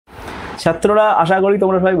ছাত্ররা আশা করি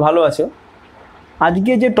তোমরা সবাই ভালো আছো।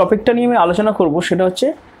 আজকে যে টপিকটা নিয়ে আমি আলোচনা করব সেটা হচ্ছে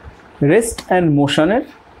রেস্ট অ্যান্ড মোশনের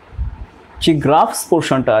যে গ্রাফস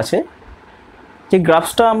পোর্শনটা আছে, যে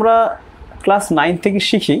গ্রাফসটা আমরা ক্লাস 9 থেকে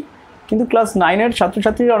শিখি, কিন্তু ক্লাস 9-এর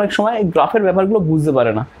ছাত্রছাত্রীরা অনেক সময় এই গ্রাফের ব্যাপারগুলো বুঝতে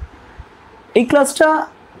পারে না। এই ক্লাসটা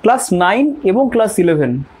ক্লাস 9 এবং ক্লাস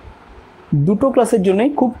 11 দুটো ক্লাসের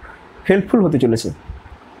জন্যই খুব হেল্পফুল হতে চলেছে।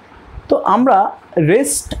 তো আমরা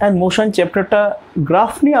রেস্ট অ্যান্ড মোশন চ্যাপ্টারটা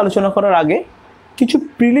গ্রাফ নিয়ে আলোচনা করার আগে কিছু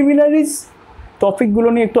প্রিলিমিনারিজ টপিকগুলো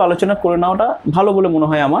নিয়ে একটু আলোচনা করে নেওয়াটা ভালো বলে মনে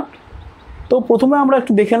হয় আমার। তো প্রথমে আমরা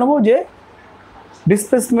একটু দেখে নেব যে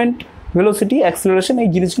ডিসপ্লেসমেন্ট, ভেলোসিটি, অ্যাক্সেলারেশন এই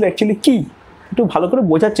জিনিসগুলো অ্যাকচুয়ালি কী, একটু ভালো করে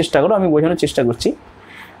বোঝার চেষ্টা করো। আমি বোঝানোর চেষ্টা করছি।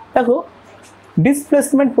 দেখো,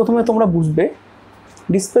 ডিসপ্লেসমেন্ট প্রথমে তোমরা বুঝবে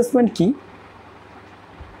ডিসপ্লেসমেন্ট কী।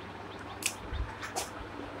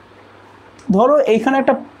 ধরো এইখানে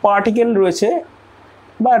একটা পার্টিকেল রয়েছে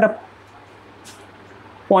বা একটা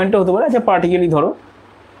পয়েন্টে হতে পারে, আচ্ছা পার্টিকেলই ধরো,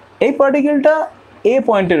 এই পার্টিকেলটা এ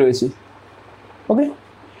পয়েন্টে রয়েছে। ওকে,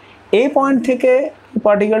 এ পয়েন্ট থেকে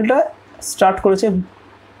পার্টিকেলটা স্টার্ট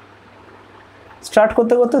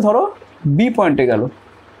করতে করতে ধরো বি পয়েন্টে গেল,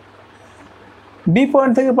 বি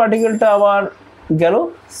পয়েন্ট থেকে পার্টিকেলটা আবার গেল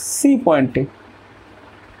সি পয়েন্টে,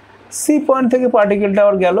 সি পয়েন্ট থেকে পার্টিকেলটা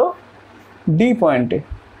আবার গেল ডি পয়েন্টে।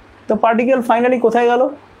 তো পার্টিকেল ফাইনালি কোথায় গেল?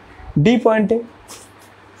 ডি পয়েন্টে।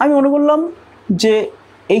 আমি মনে করলাম যে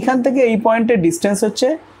এইখান থেকে এই পয়েন্টের ডিস্টেন্স হচ্ছে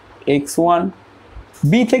x1,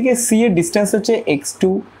 বি থেকে সি এর ডিস্টেন্স হচ্ছে x2,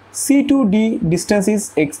 C two D distance is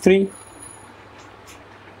x3।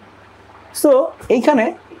 So এইখানে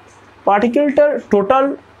পার্টিকেলটার টোটাল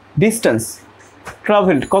ডিস্টেন্স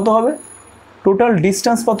ট্রাভেলড কত হবে? টোটাল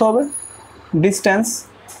ডিস্টেন্স কত হবে?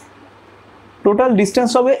 টোটাল ডিস্টেন্স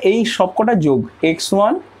হবে এই সবকটা যোগ,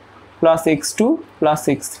 x1 plus x2 plus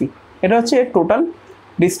x3, এটা হচ্ছে টোটাল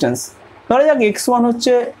ডিস্টেন্স। ধরা যাক x1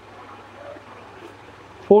 হচ্ছে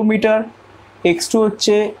 4 মিটার, x2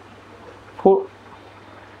 হচ্ছে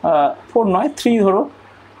 3 ধরো,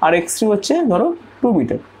 আর x3 হচ্ছে ধরো 2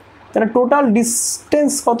 মিটার। তাহলে টোটাল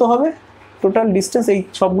ডিস্টেন্স কত হবে? টোটাল ডিস্টেন্স এই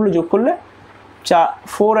সবগুলো যোগ করলে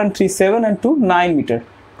 4 and 3 7 and 2 9 metre.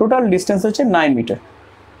 Total distance হচ্ছে 9 মিটার।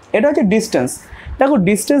 এটা হচ্ছে ডিস্টেন্স। দেখো,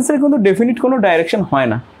 ডিস্টেন্সের কিন্তু ডেফিনিট কোনো ডাইরেকশন হয়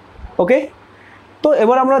না। ওকে, তো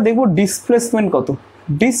এবার আমরা দেখব ডিসপ্লেসমেন্ট কত।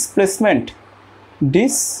 ডিসপ্লেসমেন্ট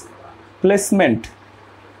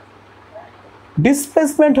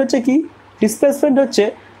হচ্ছে কি? ডিসপ্লেসমেন্ট হচ্ছে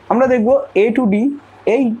আমরা দেখব এ টু ডি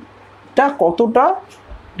এইটা কতটা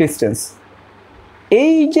ডিস্টেন্স।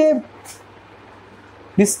 এই যে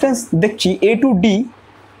ডিস্টেন্স দেখছি এ টু ডি,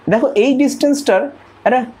 দেখো এই ডিস্টেন্সটার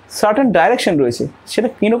একটা সার্টেন ডাইরেকশন রয়েছে। সেটা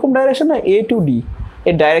কীরকম ডাইরেকশন? না, এ টু ডি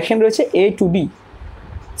এর ডাইরেকশন রয়েছে এ two D.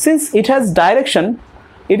 Since it has direction,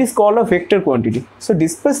 it is called a vector quantity. So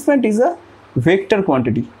displacement is a vector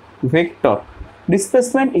quantity.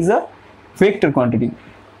 Displacement is a vector quantity.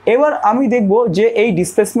 এবার আমি দেখব যে এই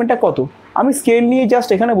ডিসপ্লেসমেন্টটা কত। আমি স্কেল নিয়ে জাস্ট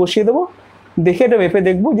এখানে বসিয়ে দেবো, দেখে এটা মেপে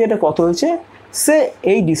দেখব যে এটা কত হয়েছে। সে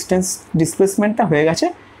এই ডিসপ্লেসমেন্টটা হয়ে গেছে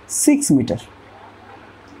 6 মিটার।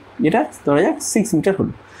 এটা ধরা যাক 6 মিটার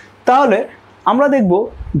হলো। তাহলে আমরা দেখব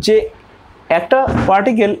যে একটা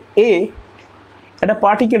পার্টিকেল এ, একটা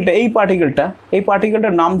এই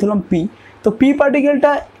পার্টিকেলটার নাম ধরলাম পি। তো পি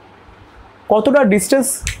পার্টিকেলটা কতটা ডিস্টেন্স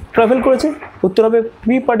ট্রাভেল করেছে? উত্তর হবে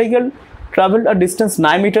পি পার্টিকেল ট্রাভেল আর ডিস্টেন্স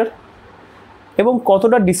 9 মিটার। এবং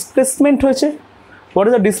কতটা ডিসপ্লেসমেন্ট হয়েছে? What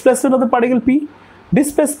is the displacement of the particle P?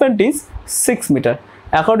 Displacement is 6 metre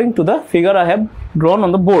according to the figure I have ড্রন on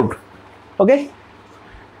the board. ওকে,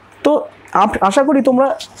 তো আশা করি তোমরা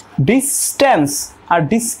ডিস্টেন্স অ্যান্ড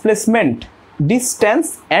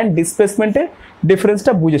ডিসপ্লেসমেন্টের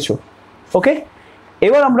ডিফারেন্সটা বুঝেছো। ওকে,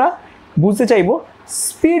 এবার আমরা বুঝতে চাইব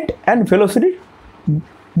স্পিড অ্যান্ড ভেলোসিটির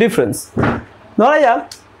ডিফারেন্স। ধরা যাক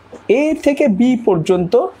এ থেকে বি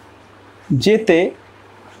পর্যন্ত যেতে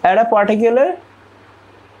একটা পার্টিকেলের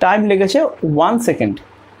টাইম লেগেছে 1 সেকেন্ড।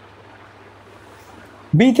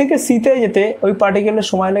 বি থেকে সিতে যেতে ওই পার্টিকেলের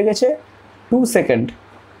সময় লেগেছে 2 সেকেন্ড।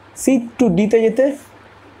 সি টু ডিতে যেতে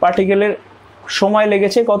পার্টিকেলের সময়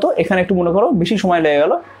লেগেছে কত? এখানে একটু মনে করো বেশি সময় লেগে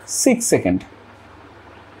গেল, 6 সেকেন্ড।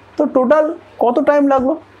 তো টোটাল কত টাইম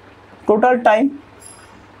লাগলো? টোটাল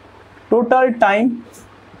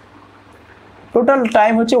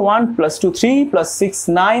টাইম হচ্ছে 1 + 2 3 + 6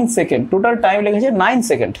 9 সেকেন্ড। টোটাল টাইম লেগেছে 9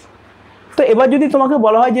 সেকেন্ড। তো এবার যদি তোমাকে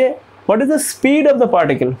বলা হয় যে what is the speed of the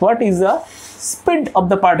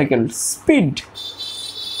particle, speed,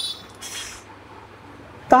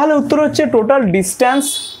 তাহলে উত্তর হচ্ছে total distance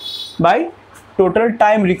by total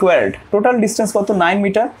time required. Total distance কত? 9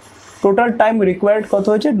 মিটার। টোটাল টাইম রিকোয়ার্ড কত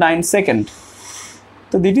হয়েছে? 9 সেকেন্ড।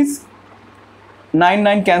 তো দিট is 9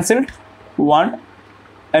 9 cancelled, 1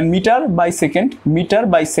 and meter by second, that is meter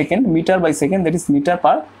per second, meter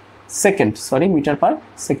per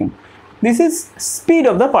second. This is speed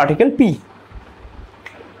of the particle p.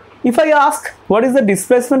 If I ask what is the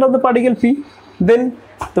displacement of the particle p, then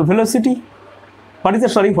the velocity, what is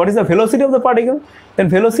the velocity of the particle? Then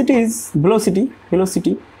velocity is equal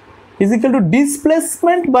to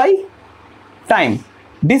displacement by time.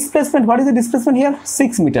 Displacement, what is the displacement here?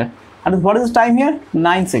 6 meter. And what is the time here?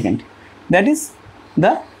 9 seconds. That is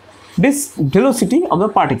the velocity of the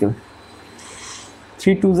particle.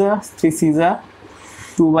 3 2 3 6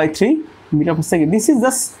 2 by 3 meter per second. This is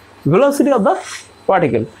the velocity of the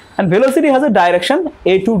particle, and velocity has a direction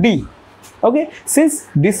a to d. Okay, since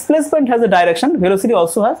displacement has a direction, velocity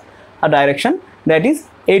also has a direction, that is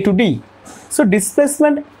a to d. So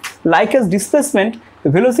displacement, like as displacement,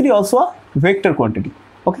 velocity also a vector quantity.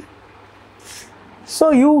 Okay,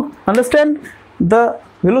 so you understand the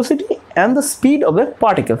velocity and the speed of the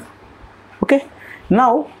particle. Okay,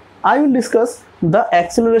 now I will discuss the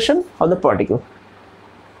acceleration of the particle.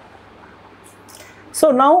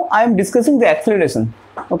 So now I am discussing the acceleration.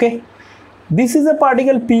 Okay, this is a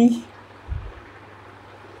particle p.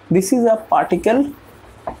 This is a particle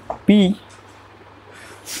p.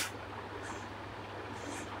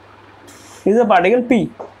 This is a particle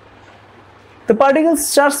p. The particle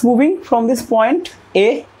starts moving from this point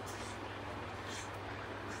A.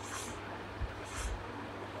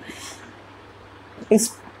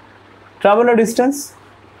 Is travel a distance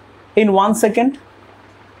in 1 second.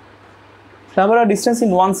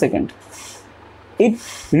 It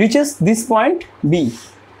reaches this point B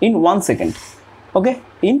in 1 second. Okay,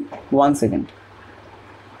 in 1 second.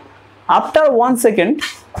 After 1 second,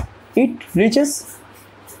 it reaches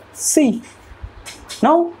C.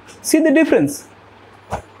 Now see the difference.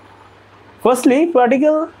 Firstly,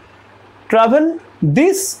 particle travel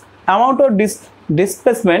this amount of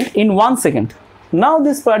displacement in 1 second. Now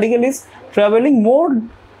this particle is traveling more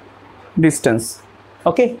distance,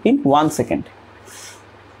 okay, in 1 second.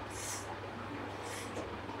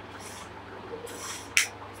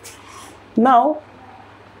 Now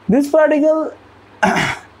this particle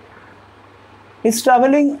is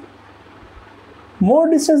traveling more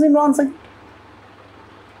distance in 1 second.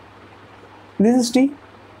 This is T.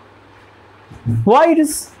 Why it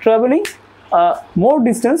is traveling more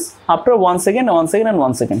distance after 1 second, 1 second and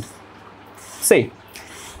 1 second? Say,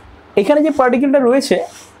 এখানে যে পার্টিকেলটা রয়েছে,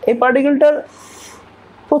 এই পার্টিকেলটার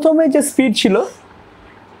প্রথমে যে speed ছিল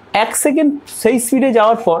 1 second, সেই স্পিডে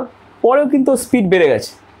যাওয়ার পরেও কিন্তু স্পিড বেড়ে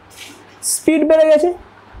গেছে। স্পিড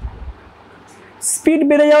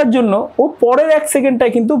বেড়ে যাওয়ার জন্য ও পরের 1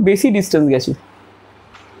 সেকেন্ডটায় কিন্তু বেশি ডিস্টেন্স গেছে।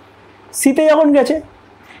 সিতে যখন গেছে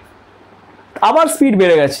আবার স্পিড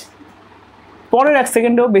বেড়ে গেছে, পরের 1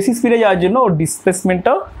 সেকেন্ডেও বেশি স্পিডে যাওয়ার জন্য ওর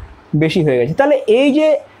ডিসপ্লেসমেন্টটাও বেশি হয়ে গেছে। তাহলে এই যে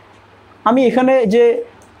আমি এখানে যে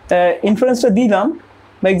ইনফারেন্সটা দিলাম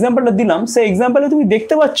বা এক্সাম্পলটা দিলাম, সেই এক্সাম্পলে তুমি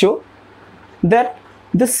দেখতে পাচ্ছ that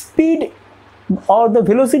the speed or the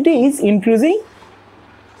velocity is increasing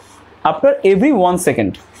after every 1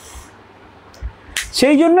 second.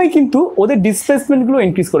 সেই জন্যই কিন্তু ওদের ডিসপ্লেসমেন্টগুলো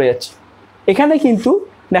ইনক্রিজ করে যাচ্ছে। এখানে কিন্তু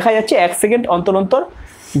দেখা যাচ্ছে 1 সেকেন্ড অন্তর অন্তর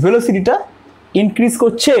ভেলোসিটিটা ইনক্রিজ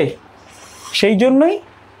করছে। সেই জন্যই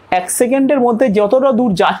 1 সেকেন্ডের মধ্যে যতটা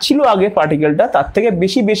দূর যাচ্ছিল আগে পার্টিকেলটা, তার থেকে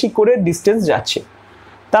বেশি করে ডিস্টেন্স যাচ্ছে।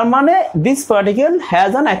 তার মানে this particle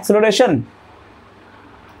has an acceleration.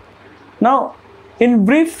 Now in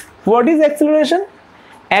brief, what is acceleration?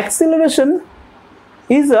 Acceleration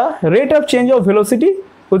is a rate of change of velocity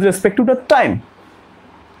with respect to the time.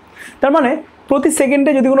 তার মানে প্রতি সেকেন্ডে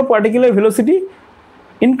যদি কোনো পার্টিকুলার ভেলোসিটি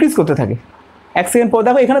ইনক্রিজ করতে থাকে, 1 সেকেন্ড পর,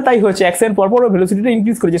 দেখো এখানে তাই হয়েছে, 1 সেকেন্ড পর ও ভেলোসিটিটা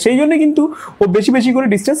ইনক্রিজ করেছে, সেই জন্য কিন্তু ও বেশি করে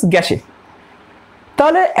ডিস্টেন্স গেছে।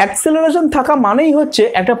 তাহলে অ্যাক্সেলারেশন থাকা মানেই হচ্ছে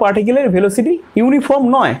একটা পার্টিকুলার ভেলোসিটি ইউনিফর্ম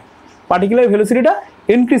নয়, পার্টিকুলার ভেলোসিটিটা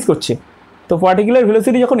ইনক্রিজ করছে। তো পার্টিকুলার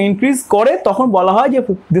ভেলোসিটি যখন ইনক্রিজ করে তখন বলা হয় যে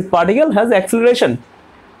দিস পার্টিকেল হ্যাজ অ্যাক্সেলারেশন।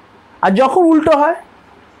 আর যখন উল্টো হয়,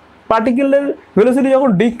 পার্টিকুলার ভেলোসিটি যখন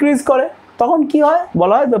ডিক্রিজ করে তখন কি হয়?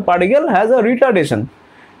 বলা হয় the particle has a retardation.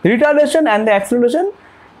 Retardation and the acceleration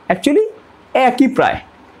actually একই প্রায়,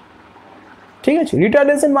 ঠিক আছে?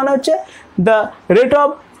 রিটার্ডেশন মানে হচ্ছে the rate of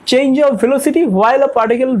change of velocity while a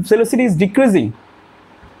particle velocity is decreasing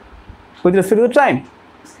with respect to the time,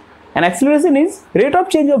 and acceleration is rate of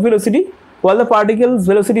change of velocity while the particle's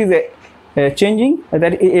velocity is changing,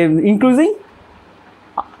 that increasing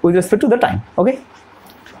with respect to the time. Okay,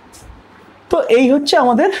 তো এই হচ্ছে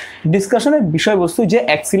আমাদের ডিসকাশনের বিষয়বস্তু, যে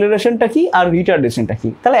অ্যাক্সিলারেশনটা কি আর রিটার্ডেশনটা কি।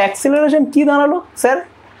 তাহলে acceleration কি দাঁড়ালো sir?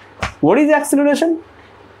 What is acceleration?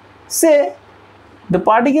 Say the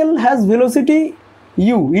particle has velocity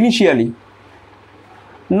u initially.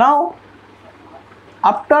 Now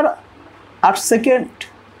after at second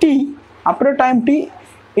t, after time t,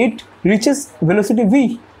 it reaches velocity v.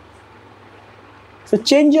 So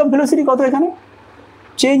change of velocity কত এখানে?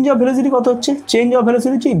 Change of velocity কত হচ্ছে? Change of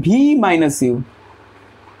velocity হচ্ছে v minus u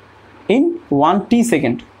in 1 t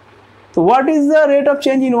second. So what is the rate of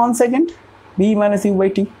change in 1 second? v minus u by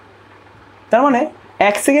t. তার মানে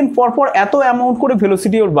 1 second পর পর এত অ্যামাউন্ট করে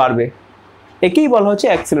ভেলোসিটি ওর বাড়বে, একেই বলা হচ্ছে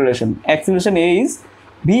acceleration. Acceleration a is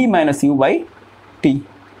v minus u by t.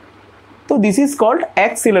 তো দিস ইজ কল্ড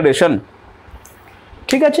অ্যাক্সিলারেশন।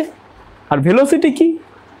 ঠিক আছে, আর ভেলোসিটি কি?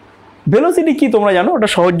 ভেলোসিটি কি তোমরা জানো, ওটা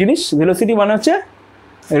সহজ জিনিস। ভেলোসিটি মানে হচ্ছে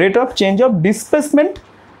rate of change of displacement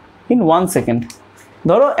in 1 second.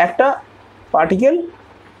 ধরো একটা পার্টিকেল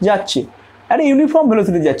যাচ্ছে, একটা ইউনিফর্ম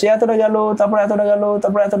ভেলোসিটি যাচ্ছে, এতটা গেল, তারপর এতটা গেল,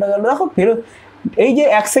 তারপর এতটা গেল। দেখো এই যে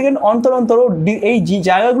 1 সেকেন্ড অন্তর অন্তর এই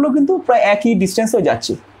জায়গাগুলো কিন্তু প্রায় একই ডিস্টেন্সে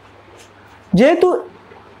যাচ্ছে। যেহেতু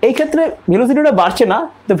এই ক্ষেত্রে ভেলোসিটিটা বাড়ছে না,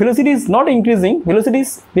 the velocity is not increasing, velocity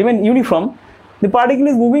is remain uniform, the particle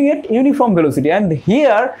is moving at uniform velocity, and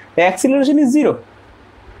here the acceleration is 0.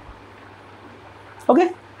 Okay,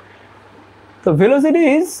 the velocity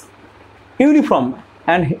is uniform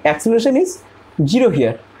and acceleration is 0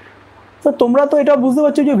 here. তো তোমরা তো এটা বুঝতে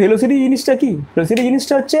পারছো যে ভেলোসিটি জিনিসটা কি। Velocity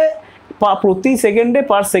জিনিসটা হচ্ছে প্রতি সেকেন্ডে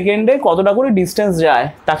পার সেকেন্ডে কতটা করে ডিস্টেন্স যায়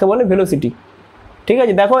তাকে বলে ভেলোসিটি। ঠিক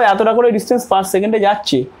আছে, দেখো এতটা করে ডিস্টেন্স পার সেকেন্ডে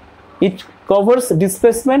যাচ্ছে, ইট covers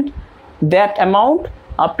displacement that amount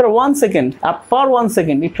after 1 second, per 1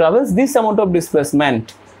 second it travels this amount of displacement.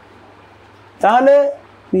 তাহলে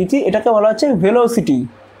এটাকে বলা হচ্ছে ভেলোসিটি,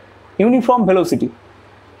 ইউনিফর্ম ভেলোসিটি।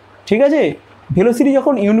 ঠিক আছে, ভেলোসিটি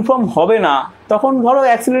যখন ইউনিফর্ম হবে না, তখন ধরো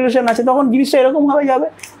অ্যাক্সিলারেশন আছে, তখন জিনিসটা এরকমভাবে যাবে।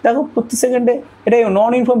 দেখো প্রতি সেকেন্ডে এটা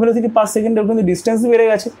নন ইউনিফর্ম ভেলোসিটি পার সেকেন্ডে কিন্তু ডিস্টেন্স বেড়ে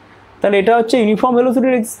গেছে। তাহলে এটা হচ্ছে ইউনিফর্ম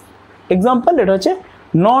ভেলোসিটির এক্সাম্পল, এটা হচ্ছে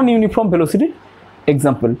নন ইউনিফর্ম ভেলোসিটির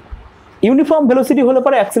এক্সাম্পল। ইউনিফর্ম ভেলোসিটি হলে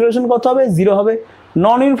পরে অ্যাক্সিলারেশন কত হবে? 0 হবে।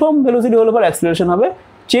 নন ইউনিফর্ম ভেলোসিটি হলে পরে অ্যাক্সিলারেশন হবে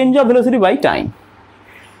change of velocity by time.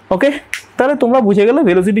 ওকে, তাহলে তোমরা বুঝে গেলে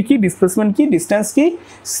ভেলোসিটি কি, ডিসপ্লেসমেন্ট কি, ডিস্টেন্স কি,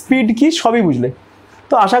 স্পিড কি, সবই বুঝলে।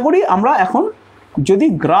 তো আশা করি আমরা এখন যদি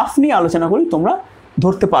গ্রাফ নিয়ে আলোচনা করি তোমরা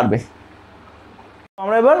ধরতে পারবে।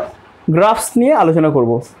 আমরা এবার গ্রাফস নিয়ে আলোচনা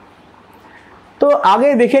করব। তো আগে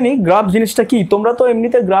দেখে নিই গ্রাফ জিনিসটা কি। তোমরা তো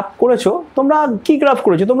এমনিতে গ্রাফ করেছো, তোমরা কি গ্রাফ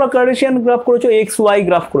করেছো? তোমরা কার্টেসিয়ান গ্রাফ করেছো, এক্স ওয়াই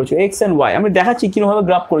গ্রাফ করেছো, এক্স অ্যান্ড ওয়াই। আমি দেখাচ্ছি কীভাবে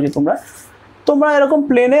গ্রাফ করেছো তোমরা এরকম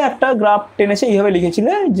প্লেনে একটা গ্রাফ টেনেছে, এইভাবে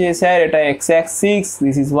লিখেছিলে যে স্যার এটা x Axis,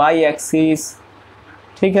 this is Y Axis.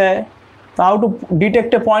 ঠিক আছে, তো how to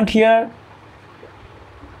detect A point here?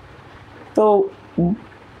 তো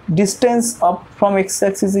distance up from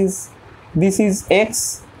x-axis is, this is x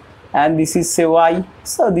and this is say y,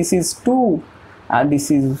 so this is 2 and this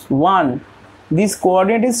is 1, this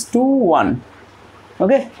coordinate is 2 1.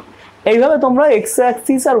 Okay, এইভাবে তোমরা x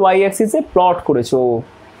axis আর y axis এ plot করেছো।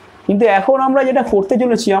 কিন্তু এখন আমরা যেটা করতে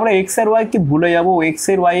চলেছি, আমরা x আর y কে ভুলে যাব। x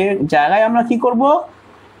এর y এর জায়গায় আমরা কি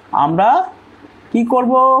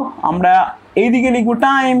করব? আমরা এইদিকে লিখব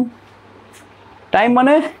টাইম। টাইম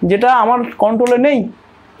মানে যেটা আমার কন্ট্রোলে নেই।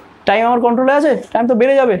 টাইম আমার কন্ট্রোলে আছে, টাইম তো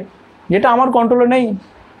বেড়ে যাবে। যেটা আমার কন্ট্রোলে নেই,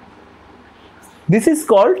 this is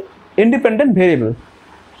called independent variable.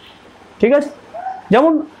 ঠিক আছে,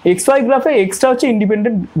 যেমন এক্স ওয়াই গ্রাফে এক্সটা হচ্ছে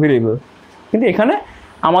ইন্ডিপেন্ডেন্ট ভেরিয়েবল, কিন্তু এখানে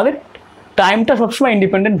আমাদের টাইমটা সবসময়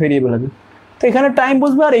ইন্ডিপেন্ডেন্ট ভেরিয়েবল হবে। তো এখানে টাইম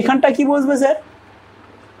বসবে, আর এখানটা কি বসবে স্যার?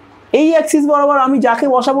 এই অ্যাক্সিস বরাবর আমি যাকে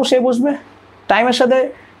বসাবো সে বসবে। টাইমের সাথে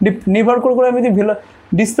নির্ভর করে আমি যদি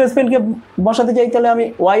ডিসপ্লেসমেন্টকে বসাতে চাই, তাহলে আমি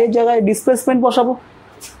ওয়াই এর জায়গায় ডিসপ্লেসমেন্ট বসাবো।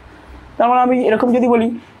 তার মানে আমি এরকম যদি বলি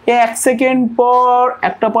 1 সেকেন্ড পর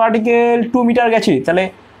একটা পার্টিকেল 2 মিটার গেছে, তাহলে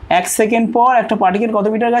 1 সেকেন্ড পর একটা পার্টিকেল কত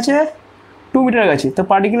মিটার গেছে? 2 মিটার গেছে। তো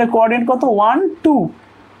পার্টিকেলের কোঅর্ডিনেট কত? 1 2।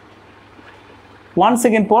 1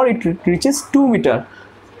 সেকেন্ড পর ইট reaches 2 metre,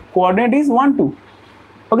 coordinate is 1 2।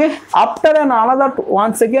 Okay, after an another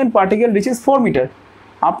 1 second particle reaches 4 metre.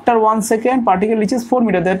 After 1 second particle reaches 4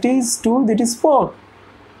 meter, that is 2, that is 4.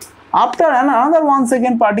 After another 1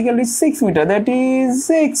 second particle reaches 6 meter, that is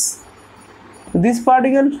 6. This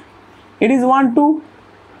particle, it is 1 2.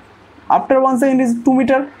 After 1 second is 2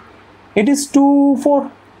 meter, it is 2 4.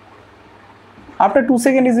 After 2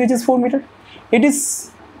 seconds it reaches 4 meter, it is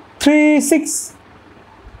 3 6.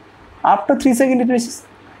 After 3 seconds it reaches.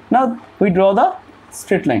 Now we draw the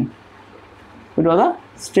straight line.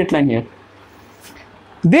 Here.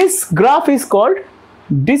 This graph is called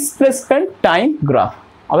displacement time graph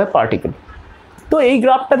of a particle. তো এই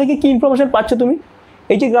গ্রাফটা থেকে কি information পাচ্ছ তুমি?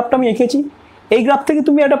 এই যে গ্রাফটা আমি এঁকেছি, এই গ্রাফ থেকে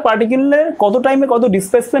তুমি একটা পার্টিকেলের কত টাইমে কত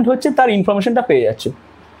ডিসপ্লেসমেন্ট হচ্ছে তার ইনফরমেশনটা পেয়ে যাচ্ছ।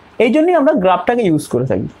 এই জন্যই আমরা গ্রাফটাকে ইউজ করে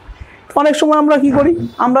থাকি। অনেক সময় আমরা কি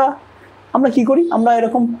করি, আমরা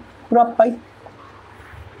এরকম গ্রাফ পাই।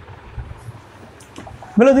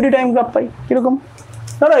 ভেলোসিটি টাইম গ্রাফ পাই কীরকম?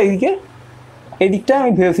 ধরো এই দিকটা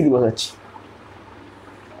আমি ভেলোসিটি বসাচ্ছি,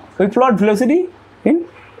 we plot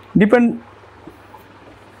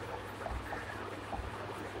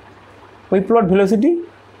velocity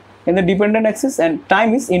in the dependent axis and time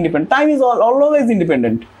is independent. Time is always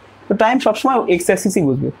independent. So time সব সময় x axis ই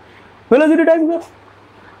বুঝবে। velocity time graph,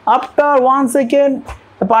 after 1 second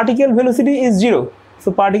the particle velocity is 0, so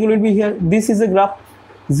particle will be here, this is a graph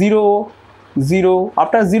 0 0,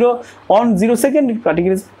 after 0 on 0 second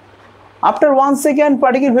particle is, after 1 second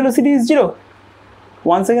particle velocity is 0,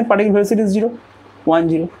 1 second particle velocity is 0 1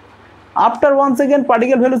 0, after 1 second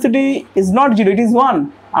particle velocity is not 0, it is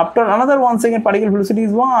 1, after another 1 second particle velocity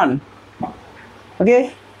is 1, okay,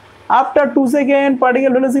 after 2 second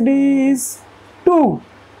particle velocity is 2,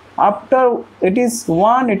 after it is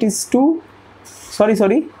 1 it is 2,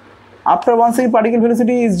 sorry, after 1 second particle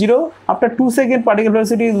velocity is 0, after 2 second particle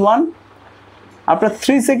velocity is 1, after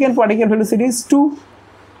 3 second particle velocity is 2,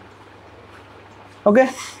 okay,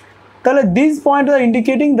 তাহলে these points are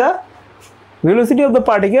indicating the velocity of the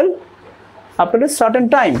particle after a certain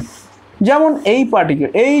time। যেমন এই particle,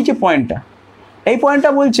 এই যে পয়েন্টটা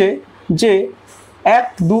বলছে যে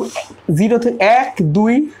 0 থেকে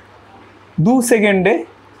 2 সেকেন্ডে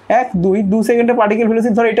 2 সেকেন্ডে পার্টিকেল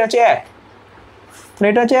ভেলোসিটি, ধরো এটা হচ্ছে 1, তাহলে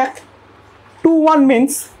এটা হচ্ছে 1, 2 1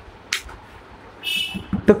 means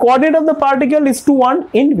the coordinate of the particle is 2 1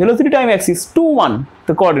 in velocity time axis, 2 1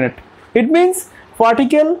 the coordinate, it means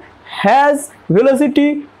particle has velocity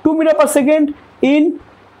 2 meter per second in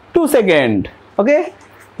 2 second, okay,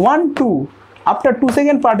 1 2, after 2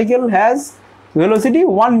 second particle has velocity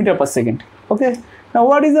 1 meter per second, okay, now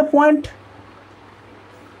what is the point?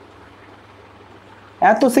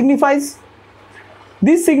 That signifies,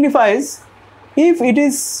 this signifies if it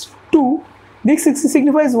is 2, this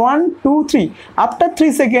signifies 1 2 3, after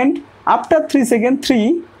 3 second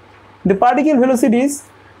 3, the particle velocity is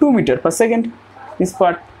 2 meter per second, this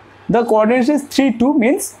part, the coordinate is 3 2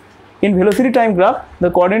 means in velocity time graph the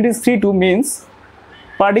coordinate is 3 2 means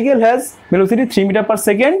particle has velocity 3 meter per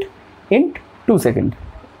second in 2 second,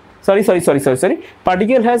 sorry,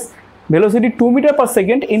 particle has velocity 2 meter per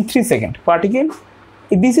second in 3 second, particle,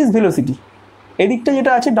 this is velocity, এদিকটা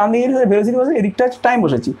যেটা আছে ডান দিকে velocity বসে, এদিকটা আছে time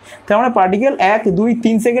বসাচ্ছি, তার মানে পার্টিকেল 1 2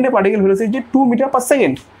 3 সেকেন্ডে particle velocity 2 metre per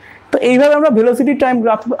second. তো এইভাবে আমরা ভেলোসিটি টাইম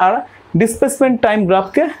গ্রাফ আর ডিসপ্লেসমেন্ট টাইম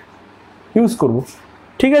গ্রাফকে ইউজ করব,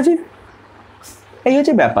 ঠিক আছে? এই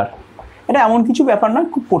হচ্ছে ব্যাপার, এটা এমন কিছু ব্যাপার না,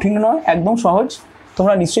 খুব কঠিন নয়, একদম সহজ,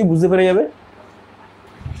 তোমরা নিশ্চয়ই বুঝতে পেরে যাবে।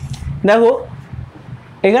 দেখো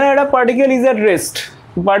এখানে একটা particle is at rest,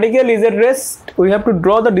 we have to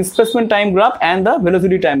draw the displacement time graph and the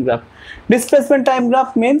velocity time graph. Displacement time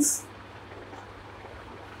graph means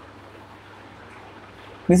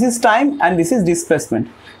this is time and this is displacement.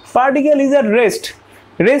 Particle is at rest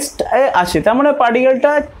আছে, তার মানে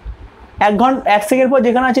পার্টিকেলটা 1 second পর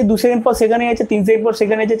যেখানে আছে, 2 second পর সেখানে আছে, 3 second পর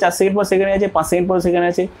সেখানে আছে, 4 সেকেন্ড পর সেখানে আছে, 5 সেকেন্ড পর সেখানে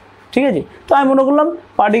আছে, ঠিক আছে? তো আমি মনে করলাম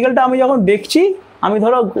পার্টিকেলটা আমি যখন দেখছি, আমি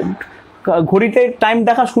ধরো ঘড়িতে টাইম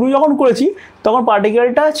দেখা শুরু যখন করেছি তখন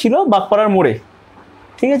পার্টিকেলটা ছিল বাগপাড়ার মোড়ে,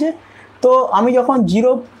 ঠিক আছে? তো আমি যখন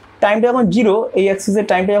টাইমটা যখন 0, এই অ্যাক্সিসের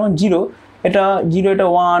টাইমটা যখন 0, এটা 0, এটা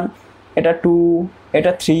 1, এটা 2,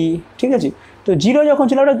 এটা 3, ঠিক আছে? তো 0 যখন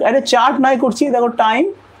ছিল, এটা চার্ট নাই করছি, দেখো টাইম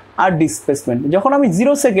আর ডিসপ্লেসমেন্ট, যখন আমি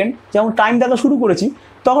 0 সেকেন্ড যখন টাইম দেখা শুরু করেছি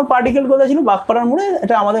তখন পার্টিকেল কোথায় ছিল? বাগপাড়ার মোড়ে,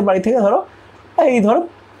 এটা আমাদের বাড়ি থেকে ধরো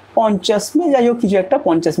 50 যাই হোক কিছু একটা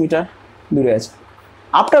 50 মিটার দূরে আছে।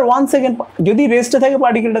 আফটার 1 সেকেন্ড যদি রেস্টে থাকে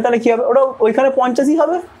পার্টিকেলটা, তাহলে কী হবে? ওটা ওইখানে 50ই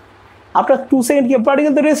হবে। আফটার 2 সেকেন্ড কি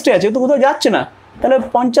পার্টিকেল তো রেস্টে আছে, তো কোথাও যাচ্ছে না, তাহলে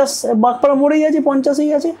 50 বাগপাড়া মোড়েই আছে,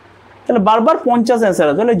 50ই আছে, তাহলে বারবার 50 অ্যান্সার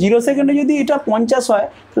হবে। তাহলে 0 সেকেন্ডে যদি এটা 50 হয়,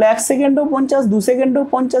 তাহলে 1 সেকেন্ডও 50, 2 সেকেন্ডও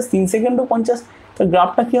 50, 3 সেকেন্ডও 50, তাহলে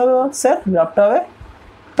গ্রাফটা কী হবে স্যার? গ্রাফটা হবে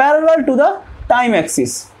parallel to the time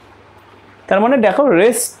Axis. তার মানে দেখো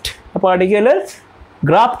রেস্ট পার্টিকেলের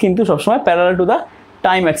গ্রাফ কিন্তু সবসময় parallel to the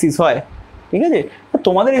time Axis হয়, ঠিক আছে?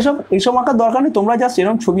 তোমাদের এইসব আঁকার দরকার নেই, তোমরা জাস্ট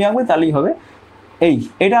এরকম ছবি আঁকবে তাহলেই হবে।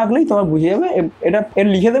 এটা আঁকলেই তোমরা বুঝে যাবে। এটা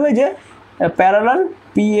লিখে দেবে যে parallel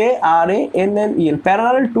PARALLEL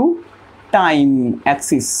parallel to time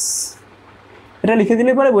Axis, এটা লিখে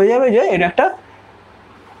দিলে পরে বোঝা যাবে যে এটা একটা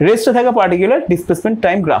রেস্টে থাকা পার্টিকেলের displacement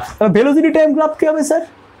time graph. Velocity time graph কী হবে স্যার?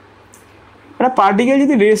 একটা পার্টিকেল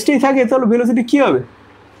যদি রেস্টেই থাকে তাহলে ভেলোসিটি কী হবে?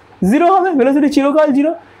 0 হবে, ভেলোসিটি চিরকাল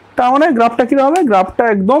 0। তার মানে গ্রাফটা কী হবে? গ্রাফটা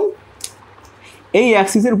একদম এই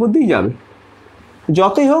অ্যাক্সিসের উপর দিয়েই যাবে,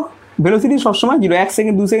 যতই হোক ভেলোসিটি সবসময় 0, 1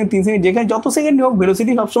 সেকেন্ড 2 সেকেন্ড 3 সেকেন্ড যেখানে যত সেকেন্ড হোক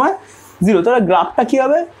ভেলোসিটি সবসময় 0। তাহলে গ্রাফটা কী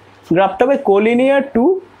হবে? গ্রাফটা হবে কোলিনিয়ার টু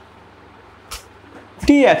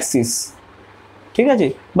টি অ্যাক্সিস, ঠিক আছে,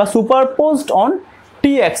 বা সুপারপোজড অন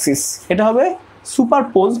টি অ্যাক্সিস, এটা হবে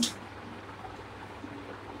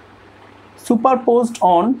superposed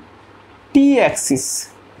on t axis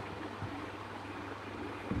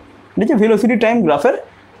দেখো ভেলোসিটি টাইম গ্রাফের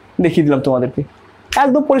দেখিয়ে দিলাম তোমাদেরকে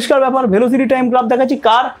একদম পরিষ্কার ব্যাপার ভেলোসিটি টাইম গ্রাফ দেখাচ্ছি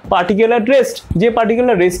কার পার্টিকেল অ্যাট রেস্ট যে পার্টিকেল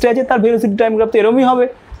রেস্টে আছে তার ভেলোসিটি টাইম গ্রাফ তো এরকমই হবে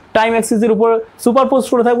টাইম অ্যাক্সিসের উপর সুপারপোজ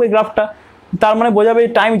করে থাকবে গ্রাফটা তার মানে বোঝাবে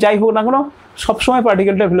টাইম যাই হোক না কোনো সবসময়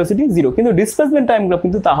পার্টিকেলটার ভেলোসিটি জিরো কিন্তু ডিসপ্লেসমেন্ট টাইম গ্রাফ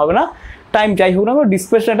কিন্তু তা হবে না টাইম যাই হোক না কোনো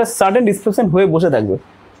ডিসপ্লেসমেন্ট একটা সার্টেন ডিসপ্লেসমেন্ট হয়ে বসে থাকবে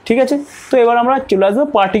ঠিক আছে তো এবার আমরা চলে আসবো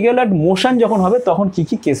পার্টিকেল অ্যাট মোশন যখন হবে তখন কী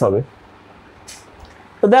কী কেস হবে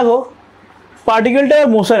তো দেখো পার্টিকেলটা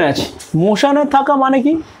মোশনে আছে মোশনে থাকা মানে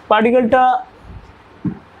কি পার্টিকেলটা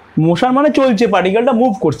মোশন মানে চলছে পার্টিকেলটা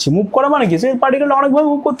মুভ করছে মুভ করা মানে কি সে পার্টিকেলটা অনেকভাবে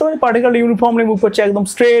মুভ করতে পারে পার্টিকেলটা ইউনিফর্মলি মুভ করছে একদম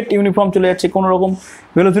স্ট্রেট ইউনিফর্ম চলে যাচ্ছে কোনো রকম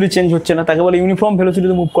ভেলোসিটি চেঞ্জ হচ্ছে না তাকে বলে ইউনিফর্ম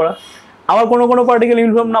ভেলোসিটিতে মুভ করা আবার কোনো পার্টিকেল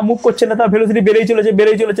ইউনিফর্ম না মুভ করছে না তার ভেলোসিটি বেড়েই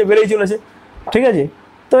চলেছে ঠিক আছে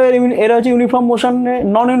তো এরা হচ্ছে ইউনিফর্ম মোশনে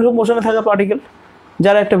নন ইউনিফর্ম মোশনে থাকা পার্টিকেল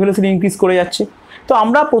যারা একটা ভেলোসিটি ইনক্রিজ করে যাচ্ছে তো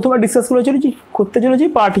আমরা প্রথমে ডিসকাস করতে চলেছি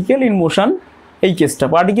পার্টিকেল ইন মোশন এই কেসটা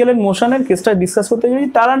পার্টিকেল ইন মোশনের কেসটা ডিসকাস করতে চলেছি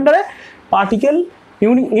তার আন্ডারে পার্টিকেল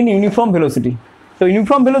ইন ইউনিফর্ম ভেলোসিটি তো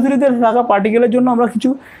ইউনিফর্ম ভেলোসিটিতে থাকা পার্টিকেলের জন্য আমরা কিছু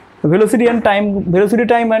velocity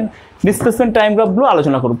time and displacement time গ্রাফগুলো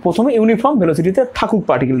আলোচনা করব প্রথমে ইউনিফর্ম ভেলোসিটিতে থাকুক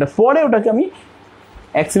পার্টিকেলটা পরে ওটাকে আমি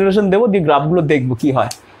অ্যাক্সিলারেশন দেবো দিয়ে গ্রাফগুলো দেখবো কী হয়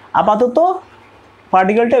আপাতত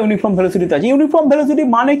পার্টিকেলটা ইউনিফর্ম ভেলোসিটিতে আছে ইউনিফর্ম ভেলোসিটি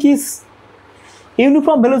মানে কি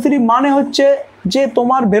ইউনিফর্ম ভেলোসিটি মানে হচ্ছে যে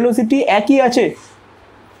তোমার ভেলোসিটি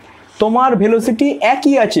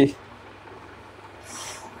একই আছে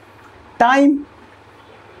টাইম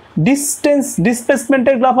ডিস্টেন্স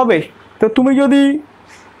ডিসপ্লেসমেন্টের গ্রাফ হবে তো তুমি যদি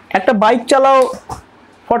একটা বাইক চালাও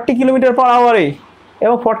 40 কিলোমিটার পার আওয়ারে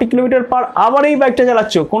এবং 40 কিলোমিটার পার আওয়ারেই বাইকটা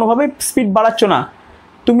চালাচ্ছ কোনোভাবেই স্পিড বাড়াচ্ছ না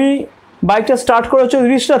তুমি বাইকটা স্টার্ট করেছো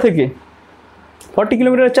 30টা থেকে 40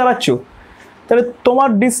 কিলোমিটার চালাচ্ছ তাহলে তোমার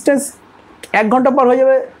ডিস্টেন্স 1 ঘন্টা পার হয়ে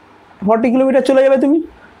যাবে 40 কিলোমিটার চলে যাবে তুমি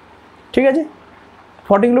ঠিক আছে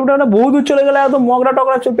 40 কিলোমিটার মানে বহু দূর চলে গেলে একদম মগরা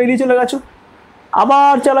টগরা পেরিয়ে চলে গেছো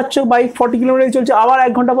আবার চালাচ্ছ বাইক 40 কিলোমিটার চলছে আবার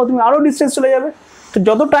 1 ঘন্টা পর তুমি আরও ডিস্টেন্স চলে যাবে তো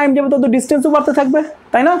যত টাইম যাবে তত ডিস্টেন্সও বাড়তে থাকবে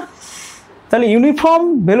তাই না তাহলে ইউনিফর্ম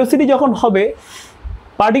ভেলোসিটি যখন হবে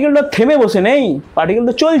পার্টিকেলটা থেমে বসে নেই পার্টিকেল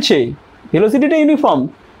তো চলছে ভেলোসিটিটা ইউনিফর্ম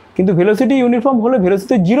কিন্তু ভেলোসিটি ইউনিফর্ম হলে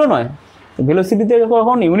ভেলোসিটি জিরো নয় ভেলোসিটিতে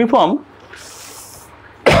যখন ইউনিফর্ম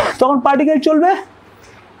তখন পার্টিকেল চলবে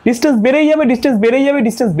ডিস্টেন্স বেড়েই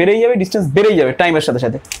যাবে টাইমের সাথে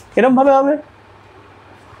সাথে এরকমভাবে হবে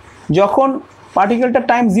যখন পার্টিকেলটা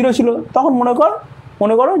টাইম জিরো ছিল তখন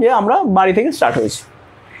মনে করো যে আমরা বাড়ি থেকে স্টার্ট হয়েছি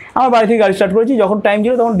আমার বাড়ি থেকে গাড়ি স্টার্ট করেছি যখন টাইম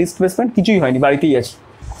ছিল তখন ডিসপ্লেসমেন্ট কিছুই হয়নি বাড়িতেই আছি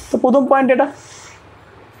তো প্রথম পয়েন্ট এটা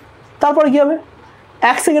তারপরে কী হবে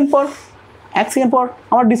 1 সেকেন্ড পর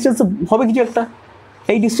আমার ডিস্টেন্স হবে কিছু একটা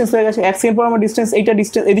এই ডিস্টেন্স হয়ে গেছে 1 সেকেন্ড পর আমার ডিস্টেন্স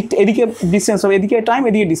এদিকে ডিস্টেন্স হবে এদিকে টাইম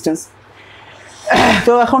এদিকে ডিস্টেন্স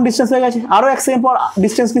তো এখন ডিস্টেন্স হয়ে গেছে আরও 1 সেকেন্ড পর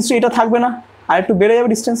ডিস্টেন্স নিশ্চয়ই এটা থাকবে না আর একটু বেড়ে যাবে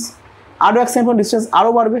ডিস্টেন্স আরও 1 সেকেন্ড পর ডিস্টেন্স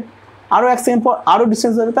আরও বাড়বে আরও 1 সেকেন্ড পর আরও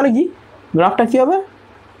ডিস্টেন্স হবে তাহলে কি গ্রাফটা কী হবে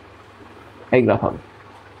এই গ্রাফ হবে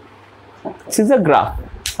this is the graph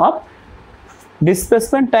of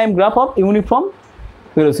displacement time graph of uniform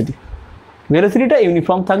ভেলোসিটিটা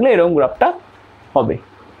uniform থাকলে এরকম গ্রাফটা হবে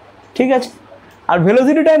ঠিক আছে আর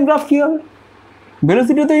ভেলোসিটি টাইম গ্রাফ কী হবে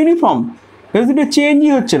ভেলোসিটি তো ইউনিফর্ম ভেলোসিটি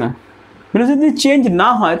চেঞ্জই হচ্ছে না ভেলোসিটি চেঞ্জ না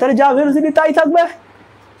হয় তাহলে যা ভেলোসিটি তাই থাকবে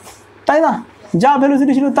তাই না যা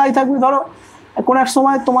ভেলোসিটি ছিল তাই থাকবে ধরো কোনো এক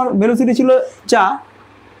সময় তোমার ভেলোসিটি ছিল যা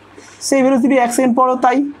সেই ভেলোসিটি 1 সেকেন্ড পরেও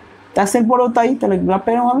তাই 1 সেকেন্ড পরেও তাই তাহলে গ্রাফটা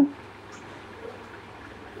এরকম হবে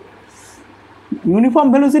ইউনিফর্ম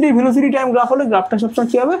ভেলোসিটি টাইম গ্রাফ হলে গ্রাফটা সবসময়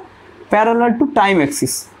কী হবে প্যারালাল টু টাইম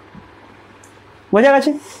অ্যাক্সিস বোঝা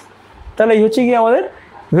গেছে তাহলে এই হচ্ছে গিয়ে আমাদের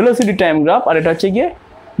ভেলোসিটি টাইম গ্রাফ আর এটা হচ্ছে গিয়ে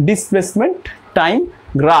ডিসপ্লেসমেন্ট টাইম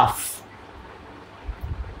গ্রাফ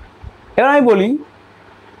এবার আমি বলি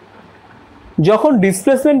যখন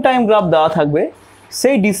ডিসপ্লেসমেন্ট টাইম গ্রাফ দেওয়া থাকবে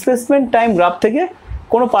সেই ডিসপ্লেসমেন্ট টাইম গ্রাফ থেকে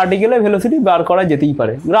কোনো পার্টিকেলের ভেলোসিটি বার করা যেতেই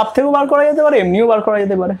পারে গ্রাফ থেকেও বার করা যেতে পারে এমনিও বার করা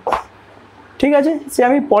যেতে পারে ঠিক আছে সে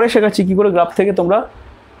আমি পরে শেখাচ্ছি কী করে গ্রাফ থেকে তোমরা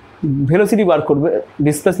ভেলোসিটি বার করবে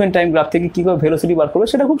ডিসপ্লেসমেন্ট টাইম গ্রাফ থেকে কী করে ভেলোসিটি বার করবে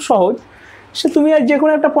সেটা খুব সহজ সে তুমি আর যে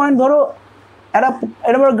কোনো একটা পয়েন্ট ধরো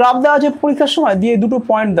এরকম গ্রাফ দেওয়া আছে পরীক্ষার সময় দিয়ে দুটো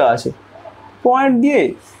পয়েন্ট দেওয়া আছে পয়েন্ট দিয়ে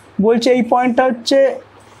বলছে এই পয়েন্টটা হচ্ছে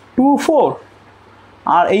 2 4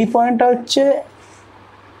 আর এই পয়েন্টটা হচ্ছে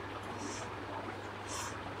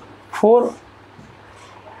 4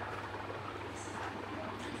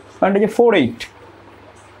 পয়েন্ট হচ্ছে 4 8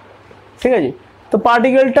 ঠিক আছে তো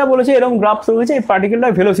পার্টিকেলটা বলেছে এরকম গ্রাফ রয়েছে এই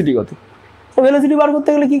পার্টিকেলটার ভেলোসিটি কত তো ভেলোসিটি বার করতে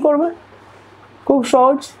গেলে কী করবে খুব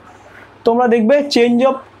সহজ তোমরা দেখবে চেঞ্জ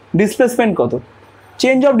অফ ডিসপ্লেসমেন্ট কত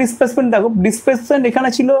চেঞ্জ অফ ডিসপ্লেসমেন্ট দেখো ডিসপ্লেসমেন্ট এখানে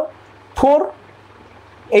ছিল 4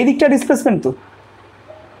 এই দিকটা ডিসপ্লেসমেন্ট তো,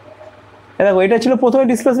 দেখো এটা ছিল প্রথমে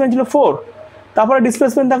ডিসপ্লেসমেন্ট ছিল 4, তারপরে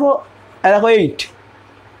ডিসপ্লেসমেন্ট দেখো দেখো 8,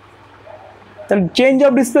 তাহলে চেঞ্জ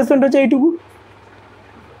অফ ডিসপ্লেসমেন্ট হচ্ছে এইটুকু,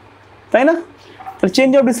 তাই না? তাহলে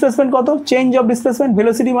চেঞ্জ অফ ডিসপ্লেসমেন্ট কত? চেঞ্জ অফ ডিসপ্লেসমেন্ট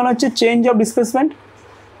ভেলোসিটি মানে হচ্ছে change of displacement,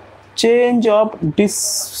 change of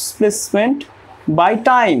displacement by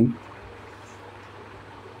time,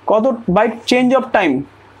 কত? By change of time,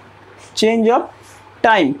 change of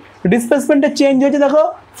time. ডিসপ্লেসমেন্টের change হয়েছে দেখো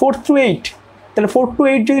 4 to 8, তাহলে 4 to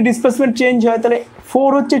 8 যদি ডিসপ্লেসমেন্ট চেঞ্জ হয় তাহলে 4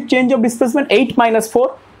 হচ্ছে change of displacement, 8 minus 4,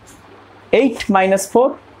 8 minus 4,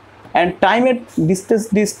 and টাইমের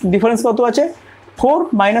ডিফারেন্স কত আছে? 4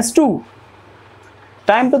 minus 2,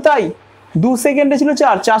 টাইম তো তাই 2 সেকেন্ডে ছিল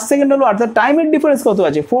 4 সেকেন্ড হলো 8, তার টাইমের ডিফারেন্স কত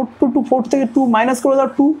আছে? 4 to 2, 4 থেকে 2 মাইনাস করে দাও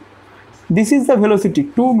 2, this is the velocity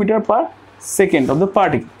 2 metre per second of the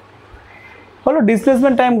particle. হলো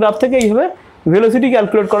ডিসপ্লেসমেন্ট টাইম গ্রাফ থেকে এইভাবে ভেলোসিটি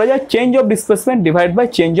ক্যালকুলেট করা যায়, change of displacement divide by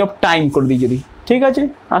change of time করে দিই যদি। ঠিক আছে,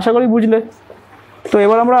 আশা করি বুঝলে। তো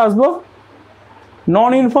এবার আমরা আসবো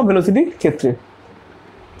নন ইউনিফর্ম ভেলোসিটির ক্ষেত্রে।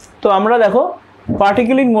 তো আমরা দেখো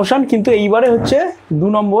পার্টিকেল ইন মোশন, কিন্তু এইবারে হচ্ছে 2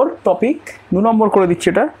 নম্বর টপিক, 2 নম্বর করে দিচ্ছি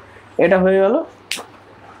এটা, এটা হয়ে গেল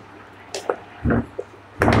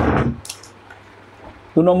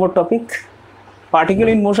 2 নম্বর টপিক পার্টিকেল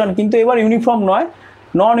ইন মোশন, কিন্তু এবার ইউনিফর্ম নয়,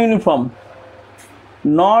 নন ইউনিফর্ম,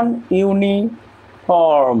 নন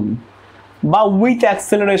ইউনিফর্ম বা with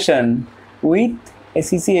acceleration, with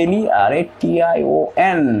ACCLERATION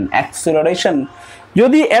acceleration.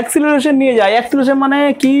 যদি অ্যাক্সেলারেশন নিয়ে যায়, অ্যাক্সেলারেশন মানে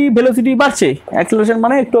কি? ভেলোসিটি বাড়ছে, অ্যাক্সেলারেশন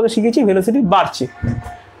মানে একটু আগে শিখেছি ভেলোসিটি বাড়ছে।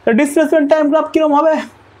 ডিসপ্লেসমেন্ট টাইম গ্রাফ কিরকম হবে?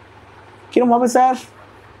 কিরকম হবে স্যার?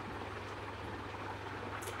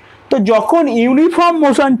 তো যখন ইউনিফর্ম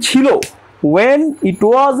মোশন ছিল, when it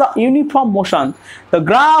was a uniform motion, the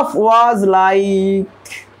graph was like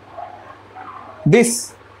this.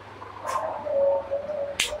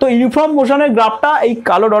 তো ইউনিফর্ম মোশনের গ্রাফটা এই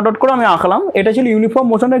কালো ডট ডট করে আমি আঁকলাম, এটা ছিল ইউনিফর্ম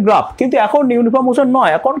মোশনের গ্রাফ। কিন্তু এখন ইউনিফর্ম মোশন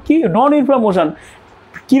নয়, এখন কি? নন ইউনিফর্ম মোশন।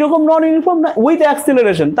 কীরকম নন ইউনিফর্ম? না, উইথ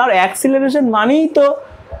অ্যাক্সিলারেশন। তার অ্যাক্সিলারেশন মানেই তো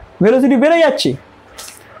ভেলোসিটি বেড়ে যাচ্ছে।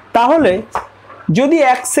 তাহলে যদি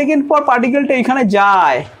 1 সেকেন্ড পর পার্টিকেলটা এখানে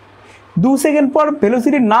যায়, 2 সেকেন্ড পর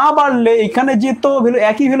ভেলোসিটি না বাড়লে এখানে যেত,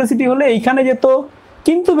 একই ভেলোসিটি হলে এইখানে যেত,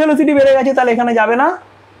 কিন্তু ভেলোসিটি বেড়ে গেছে তাহলে এখানে যাবে না,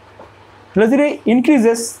 velocity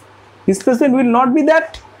increases, displacement will not be that,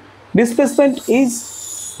 displacement is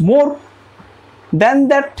more than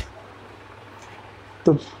that। তো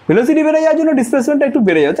ভেলোসিটি বেড়ে যাওয়ার জন্য ডিসপ্লেসমেন্টটা একটু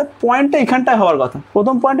বেড়ে যাচ্ছে, পয়েন্টটা এখানটায় হওয়ার কথা,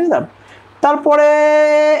 প্রথম পয়েন্টে দাম। তারপরে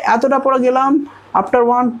এতটা পরে গেলাম, after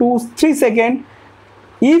 1 2 3 second,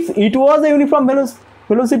 if it was a uniform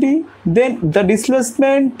velocity then the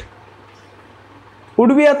displacement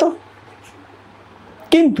would be এত,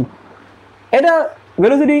 কিন্তু এটা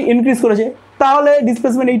ভেলোসিটি ইনক্রিজ করেছে, তাহলে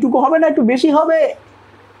ডিসপ্লেসমেন্ট এইটুকু হবে না, একটু বেশি হবে।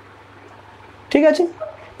 ঠিক আছে,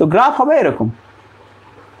 তো গ্রাফ হবে এরকম,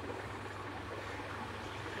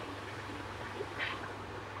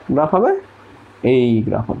 গ্রাফ হবে এই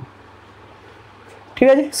গ্রাফ হবে। ঠিক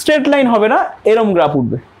আছে, স্ট্রেট লাইন হবে না, এরকম গ্রাফ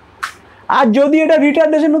উঠবে। আর যদি এটা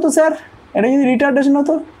রিটার্ডেশন হতো স্যার, এটা যদি রিটার্ডেশন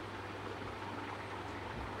হতো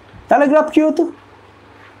তাহলে গ্রাফ কি হতো?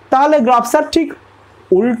 তাহলে গ্রাফ স্যার ঠিক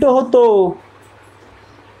উল্টো হতো,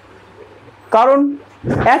 কারণ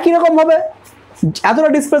একই রকম হবে, এতটা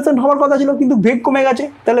ডিসপ্লেসমেন্ট হওয়ার কথা ছিল কিন্তু বেগ কমে গেছে,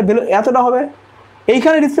 তাহলে এতটা হবে।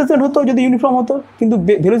 এইখানে ডিসপ্লেসমেন্ট হতো যদি ইউনিফর্ম হতো, কিন্তু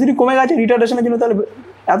ভেলোসিটি কমে গেছে রিটার্ডেশনের জন্য, তাহলে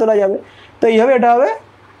এতটা যাবে। তো এইভাবে এটা হবে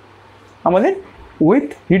আমাদের উইথ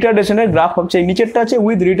রিটার্ডেশনের গ্রাফ হচ্ছে। এই নিচেরটা আছে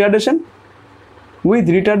উইথ রিটার্ডেশন, উইথ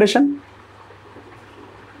রিটার্ডেশন,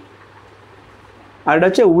 আর এটা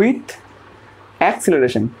হচ্ছে with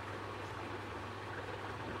acceleration.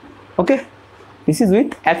 Okay, this is with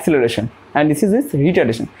acceleration and this is with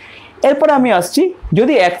retardation. এরপরে আমি আসছি,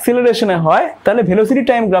 যদি অ্যাক্সিলারেশনে হয় তাহলে ভেলোসিটি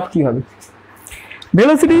টাইম গ্রাফ কী হবে?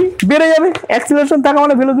 ভেলোসিটি বেড়ে যাবে, অ্যাক্সিলারেশন থাকা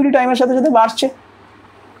মানে ভেলোসিটি টাইমের সাথে সাথে বাড়ছে।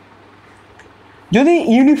 যদি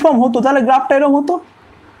ইউনিফর্ম হতো তাহলে গ্রাফটা এরকম হতো,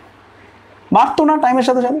 বাড়তো না টাইমের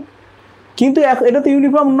সাথে সাথে। কিন্তু এটা তো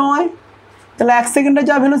ইউনিফর্ম নয়, তাহলে 1 সেকেন্ডে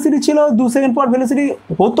যা ভেলোসিটি ছিল 2 সেকেন্ড পর ভেলোসিটি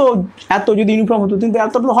হতো এত, যদি ইউনিফর্ম হতো, কিন্তু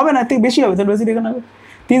এত তো হবে না, এর থেকে বেশি হবে, তাহলে ভেলোসিটি এখানে হবে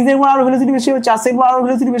 3 সেকেন্ড পর আরও ভেলোসিটি বেশি হবে, 4 সেকেন্ড পর আরও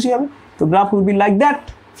ভেলোসিটি বেশি হবে। তো graph will be like that.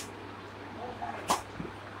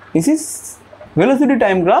 This is velocity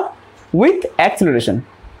time graph with acceleration.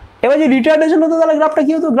 এবার যে রিটার্ডেশন হতো তাহলে গ্রাফটা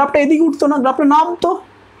কী হতো? গ্রাফটা এদিকে উঠতো না, গ্রাফটা নামতো।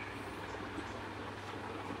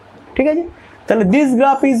 ঠিক আছে, তাহলে this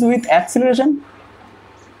graph is with acceleration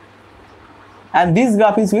and this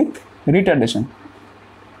graph is with retardation।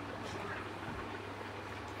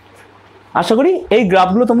 আশা করি এই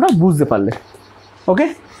গ্রাফগুলো তোমরা বুঝতে পারলে। ওকে,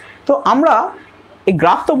 তো আমরা এই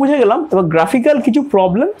গ্রাফ তো বুঝে গেলাম, এবার গ্রাফিক্যাল কিছু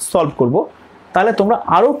প্রবলেম সলভ করব। তাহলে তোমরা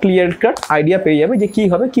আরও ক্লিয়ার কাট আইডিয়া পেয়ে যাবে যে কী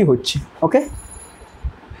হবে কী হচ্ছে। ওকে,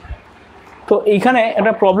 তো এইখানে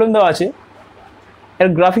একটা প্রবলেম দেওয়া আছে, এর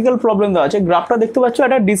গ্রাফিক্যাল প্রবলেম দেওয়া আছে। গ্রাফটা দেখতে পাচ্ছ,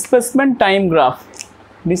 একটা displacement time graph.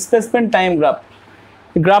 Displacement time graph,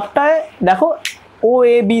 গ্রাফটায় দেখো ও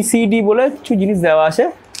এ বি সি ডি বলে কিছু জিনিস দেওয়া আছে,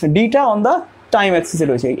 ডিটা অন দ্য টাইম অ্যাক্সিসে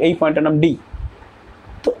রয়েছে, এই পয়েন্টটার নাম ডি।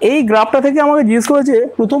 তো এই গ্রাফটা থেকে আমাকে জিজ্ঞেস করেছে,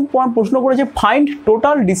 প্রথম প্রশ্ন করেছে ফাইন্ড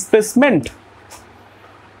টোটাল ডিসপ্লেসমেন্ট।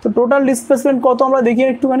 তো টোটাল ডিসপ্লেসমেন্ট কত আমরা দেখি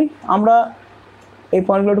একটুখানি, আমরা এই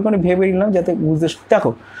পয়েন্টগুলো একটুখানি ভেবে নিলাম যাতে বুঝতে।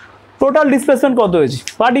 দেখো টোটাল ডিসপ্লেসমেন্ট কত হয়েছে,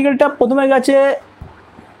 পার্টিকেলটা প্রথমে গেছে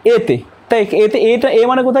এতে, তাই এটা এ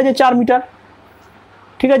মানে কোথায় আছে 4 মিটার,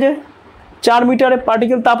 ঠিক আছে 4 মিটারে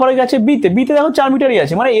পার্টিকেল, তারপরে গেছে বিতে, বিতে দেখো 4 মিটারই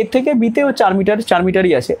আছে, মানে এর থেকে বিতে ও 4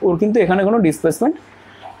 মিটারই আছে, ওর কিন্তু এখানে কোনো ডিসপ্লেসমেন্ট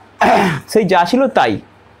সেই যা ছিল তাই,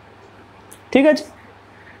 ঠিক আছে।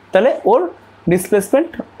 তাহলে ওর ডিসপ্লেসমেন্ট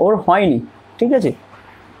ওর হয়নি, ঠিক আছে।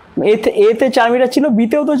 এতে 4 মিটার ছিল,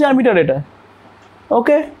 বিতেও তো 4 মিটার এটা,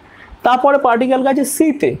 ওকে। তারপরে পার্টিকেল গেছে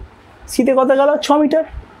সিতে, সিতে কত গেল 6 মিটার,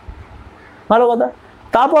 ভালো কথা।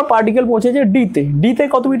 তারপর পার্টিকেল পৌঁছেছে ডিতে, ডিতে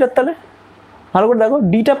কত মিটার, তাহলে ভালো করে দেখো,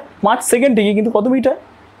 ডিটা 5 সেকেন্ড ঠিকই, কিন্তু কত মিটার,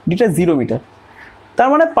 ডিটা 0 মিটার। তার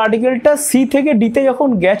মানে পার্টিকেলটা সি থেকে ডিতে যখন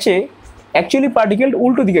গেছে, অ্যাকচুয়ালি পার্টিকেল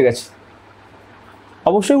উল্টো দিকে গেছে,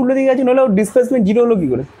 অবশ্যই উল্টো দিকে গেছে, নইলে ডিসপ্লেসমেন্ট 0 হলো কী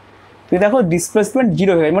করে। তুমি দেখো ডিসপ্লেসমেন্ট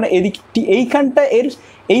 0 হয়ে গেছে, মানে এদিক এইখানটা এর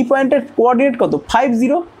এই পয়েন্টের কোঅর্ডিনেট কত 5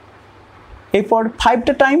 0, এই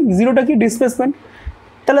 5টা টাইম 0টা কি ডিসপ্লেসমেন্ট,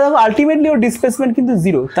 তাহলে দেখো আলটিমেটলি ওর ডিসপ্লেসমেন্ট কিন্তু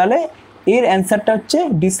 0, তাহলে এর অ্যান্সারটা হচ্ছে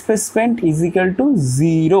ডিসপ্লেসমেন্ট ইজ ইকুয়াল টু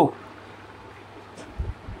 0।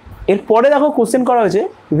 এরপরে দেখো কোশ্চেন করা হয়েছে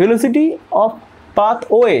ভেলোসিটি অফ পাথ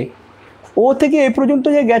ও থেকে এ পর্যন্ত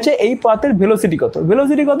যে গেছে এই পাথের ভেলোসিটি কত।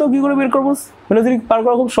 ভেলোসিটি কত কী করে বের করবো, ভেলোসিটি বার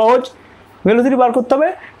করা খুব সহজ। ভেলোসিটি বার করতে হবে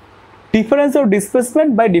difference of displacement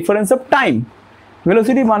by difference of time.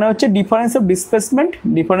 Velocity মানে হচ্ছে difference of displacement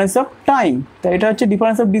difference of time, তাই এটা হচ্ছে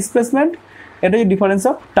ডিফারেন্স অফ ডিসপ্লেসমেন্ট, এটা হচ্ছে ডিফারেন্স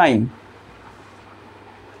অফ টাইম,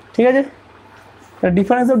 ঠিক আছে।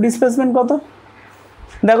 ডিফারেন্স অফ ডিসপ্লেসমেন্ট কত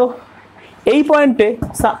দেখো, এই পয়েন্টে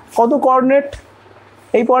কত কোঅর্ডিনেট,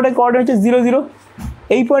 এই পয়েন্টের কোঅর্ডিনেট হচ্ছে 0 0,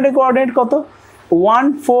 এই পয়েন্টের কোঅর্ডিনেট কত 1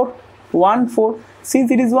 4 1 4, since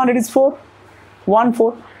it is 1 it is 4 1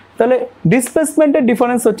 4। তাহলে ডিসপ্লেসমেন্টের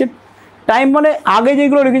ডিফারেন্স হচ্ছে টাইম, মানে আগে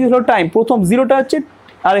যেগুলো রেখেছিল টাইম, প্রথম 0টা হচ্ছে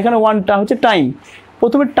আর এখানে 1টা হচ্ছে টাইম।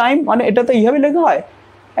 প্রথমে টাইম মানে এটা তো এইভাবে লেখা হয়,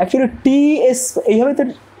 অ্যাকচুয়ালি টিএস এইভাবে তো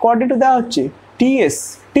কোঅর্ডিনেট দেওয়া হচ্ছে টিএস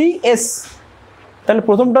টিএস। তাহলে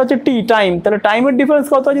প্রথমটা হচ্ছে টি টাইম, তাহলে টাইমের ডিফারেন্স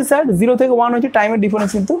কত আছে স্যার 0 থেকে 1 হচ্ছে টাইমের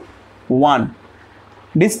ডিফারেন্স কিন্তু 1।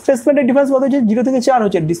 ডিসপ্লেসমেন্টের ডিফারেন্স কত হচ্ছে 0 থেকে 4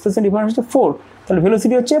 হচ্ছে, ডিসপ্লেসমেন্ট ডিফারেন্স হচ্ছে 4, তাহলে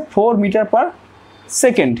ভেলোসিটি হচ্ছে 4 মিটার পার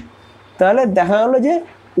সেকেন্ড। তাহলে দেখা গেলো যে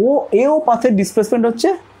এও পাথের ডিসপ্লেসমেন্ট হচ্ছে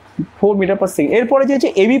 4 মিটার পার সেকেন্ড। এরপরে যে হচ্ছে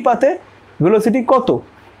এবি পাথের ভেলোসিটি কত,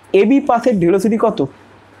 এবি পাথের ভেলোসিটি কত,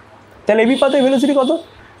 তাহলে এবি পাথের ভেলোসিটি কত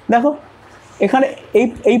দেখো, এখানে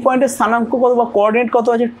এই পয়েন্টের স্থানাঙ্ক কত বা কোঅর্ডিনেট কত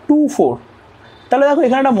আছে 2 4। তাহলে দেখো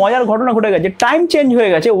এখানে একটা মজার ঘটনা ঘটে গেছে, টাইম চেঞ্জ হয়ে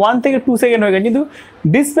গেছে 1 থেকে 2 সেকেন্ড হয়ে গেছে, কিন্তু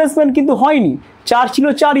ডিসপ্লেসমেন্ট কিন্তু হয়নি, 4 ছিল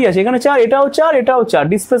 4ই আছে, এখানে 4 এটাও 4 এটাও 4,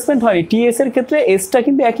 ডিসপ্লেসমেন্ট হয়নি। টিএস এর ক্ষেত্রে এসটা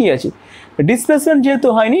কিন্তু একই আছে, ডিসপ্লেসমেন্ট যেহেতু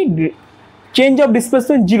হয়নি, চেঞ্জ অফ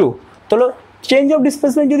ডিসপ্লেসমেন্ট 0। তাহলে চেঞ্জ অফ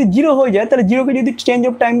ডিসপ্লেসমেন্ট যদি 0 হয়ে যায়, তাহলে 0কে যদি চেঞ্জ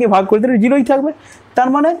অফ টাইম দিয়ে ভাগ করে তাহলে 0ই থাকবে। তার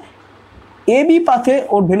মানে এ বি পাথে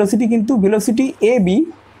ওর ভেলোসিটি কিন্তু ভেলোসিটি এ বি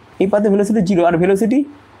এই পাথে ভেলোসিটি 0, আর ভেলোসিটি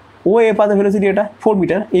ও এ পাথে ভেলোসিটি এটা 4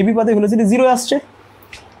 মিটার, এ বি পাথে ভেলোসিটি 0 আসছে।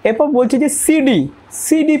 এরপর বলছে যে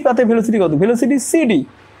সিডি পাথে ভেলোসিটি কত, ভেলোসিটি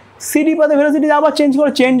সিডি পাথে ভেলোসিটি আবার চেঞ্জ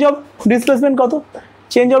করে, চেঞ্জ অফ ডিসপ্লেসমেন্ট কত,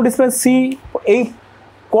 চেঞ্জ অফ ডিসপ্লেসমেন্ট সি, এই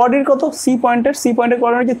কোঅর্ডিনেট কত সি পয়েন্টের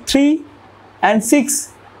কোঅর্ডিনেট হচ্ছে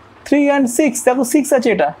 3 and 6, দেখো 6 আছে,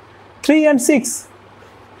 এটা 3 and 6,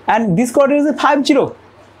 and this coordinate is 5 0।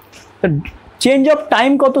 Change of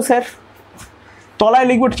time কত স্যার, তলায়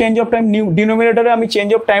লিখবো চেঞ্জ অফ টাইম, ডিনোমিনেটরে আমি চেঞ্জ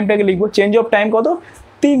অফ টাইমটাকে লিখবো, চেঞ্জ অফ টাইম কত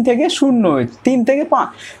 3 থেকে 0 হয়েছে, 3 থেকে 5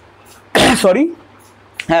 সরি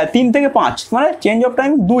হ্যাঁ 3 থেকে 5, মানে চেঞ্জ অফ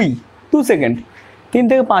টাইম 2 সেকেন্ড, 3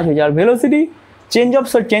 থেকে 5 হয়েছে। আর ভেলোসিটি চেঞ্জ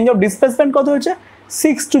অফ ডিসপ্লেসমেন্ট কত হচ্ছে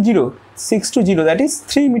 6 to 0, that is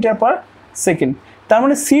 3 metre per second. তার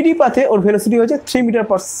মানে সিডি পাথে ওর ভেলোসিটি হচ্ছে 3 metre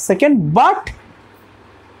per second, but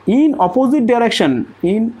in opposite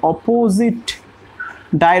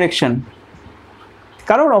direction,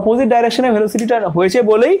 কারণ অপোজিট ডাইরেকশনে ভেলোসিটিটা হয়েছে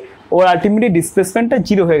বলেই ওর আলটিমেটলি ডিসপ্লেসমেন্টটা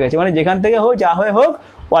 0 হয়ে গেছে, মানে যেখান থেকে হোক যা হয়ে হোক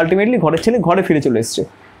ও আলটিমেটলি ঘরের ছেলে ঘরে ফিরে চলে এসছে।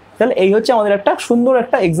 তাহলে এই হচ্ছে আমাদের একটা সুন্দর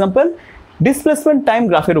একটা এক্সাম্পল ডিসপ্লেসমেন্ট টাইম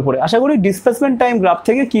গ্রাফের উপরে। আশা করি ডিসপ্লেসমেন্ট টাইম গ্রাফ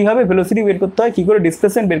থেকে কীভাবে ভেলোসিটি বের করতে হয়, কী করে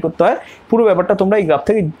ডিসপ্লেসমেন্ট বের করতে হয়, পুরো ব্যাপারটা তোমরা এই গ্রাফ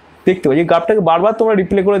থেকে দেখতে পাবে। এই গ্রাফটাকে বারবার তোমরা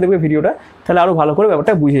রিপ্লে করে দেখবে ভিডিওটা, তাহলে আরও ভালো করে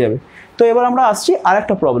ব্যাপারটা বুঝে যাবে। তো এবার আমরা আসছি আর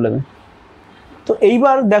একটা প্রবলেমে। তো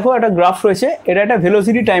এইবার দেখো একটা গ্রাফ রয়েছে, এটা একটা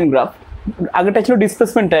ভেলোসিটি টাইম গ্রাফ, আগেটা ছিল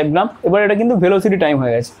ডিসপ্লেসমেন্ট টাইম গ্রাফ, এবার এটা কিন্তু ভেলোসিটি টাইম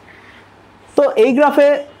হয়ে গেছে। তো এই গ্রাফে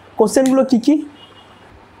কোশ্চেনগুলো কী কী,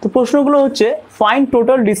 তো প্রশ্নগুলো হচ্ছে ফাইন্ড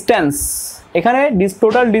টোটাল ডিস্টেন্স, এখানে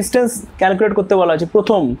টোটাল ডিস্টেন্স ক্যালকুলেট করতে বলা আছে।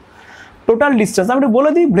 প্রথম টোটাল ডিস্টেন্স আমি বলে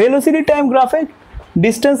দিই, ভেলোসিটি টাইম গ্রাফে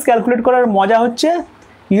ডিস্টেন্স ক্যালকুলেট করার মজা হচ্ছে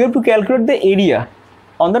you have to calculate the area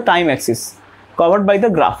on the time Axis covered by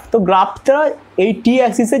the graph. তো গ্রাফটা এই টি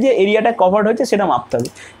অ্যাক্সিসে যে এরিয়াটা কভার্ড হচ্ছে সেটা মাপতে হবে।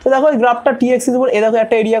 তো দেখো এই গ্রাফটা টি অ্যাক্সিস উপর, এই দেখো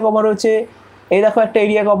একটা এরিয়া কভার হচ্ছে, এই দেখো একটা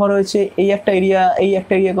এরিয়া কভার হয়েছে, এই একটা এরিয়া, এই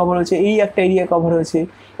একটা এরিয়া কভার হয়েছে, এই একটা এরিয়া কভার হয়েছে,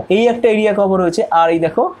 এই একটা এরিয়া কভার হয়েছে, আর এই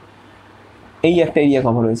দেখো এই একটা এরিয়া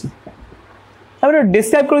কভার হয়েছে। তারপরে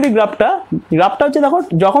ডিসক্রাইব করে দিই গ্রাফটা। গ্রাফটা হচ্ছে দেখো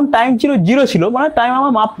যখন টাইম ছিল 0 ছিল, মানে টাইম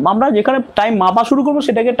আমরা যেখানে টাইম মাপা শুরু করবো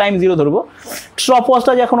সেটাকে টাইম 0 ধরবো। স্টপ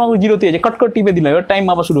ওয়াচটা যখন 0-তে আছে, কট করে টিপে দিলাম, এবার টাইম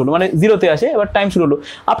মাপা শুরু হলো, মানে 0-তে আসে, এবার টাইম শুরু হলো।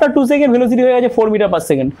 আপনার 2 সেকেন্ড ভেলোসিটি হয়ে গেছে 4 মিটার পার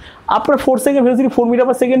সেকেন্ড, আপনার 4 সেকেন্ড ভেলোসিটি 4 মিটার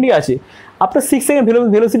পার সেকেন্ডই আছে। আপনার 6 সেকেন্ড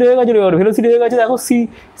ভেলোসিটি হয়ে গেছে, এবার ভেলোসিটি হয়ে গেছে দেখো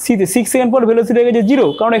সিতে 6 সেকেন্ড পর ভেলোসিটি হয়ে গেছে 0,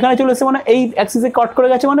 কারণ এখানে চলে এসেছে, মানে এই অ্যাক্সিসে কট করে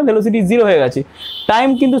গেছে, মানে ভেলোসিটি 0 হয়ে গেছে। টাইম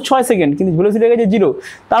কিন্তু 6 সেকেন্ড, কিন্তু ভেলোসিটি হয়ে গেছে 0।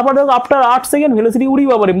 তারপর দেখো আপনার 8 সেকেন্ড ভেলোসিটি উড়ি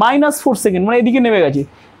বাবারে -4 সেকেন্ড, মানে এদিকে নেমে গেছে,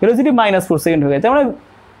 ভেলোসিটি -4 সেকেন্ড হয়ে গেছে, মানে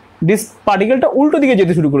পার্টিকেলটা উল্টো দিকে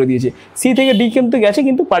যেতে শুরু করে দিয়েছে। সি থেকে ডি কিন্তু গেছে,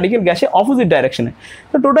 কিন্তু পার্টিকেল গেছে অপোজিট ডাইরেকশনে।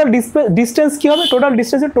 তো টোটাল ডিস্টেন্স কী হবে, টোটাল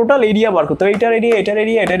ডিস্টেন্সের টোটাল এরিয়া বার করতে হবে, এইটার এরিয়া, এটার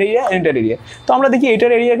এরিয়া, এটার এরিয়া, এটার এরিয়া। তো আমরা দেখি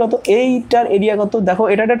এটার এরিয়া কত, এইটার এরিয়া কত। দেখো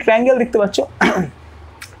এটা একটা ট্রায়াঙ্গেল দেখতে পাচ্ছ,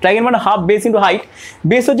 ট্রায়াঙ্গেল মানে half base into height.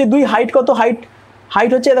 Base হচ্ছে 2, হাইট কত,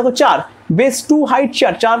 হাইট হচ্ছে দেখো 4, বেস 2, হাইট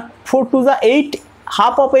 4, 4 2 যা 8,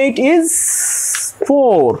 হাফ অফ 8 ইজ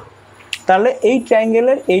 4, তাহলে এই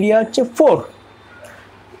ট্রায়াঙ্গেলের এরিয়া হচ্ছে 4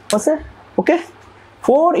 আছে। ওকে,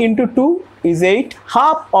 4 into 2 is 8,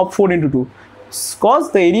 half of 4 into 2, cause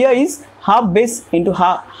the area is half base into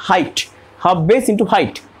height, half base into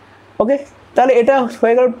height. ওকে, তাহলে এটা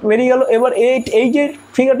হয়ে গেল, বেরিয়ে গেল। এবার এই যে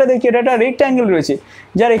ফিগারটা দেখছি, এটা একটা রেক্ট্যাঙ্গেল রয়েছে,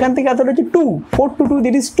 যার এখান থেকে এতটা হচ্ছে 2, 4 to 2,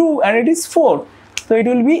 that is 2 and it is 4, so it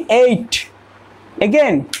will be 8.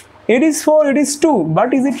 Again it is 4, it is 2, but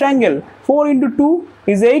is a triangle, 4 into 2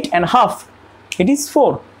 is 8 and half, it is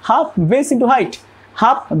 4, half base into height,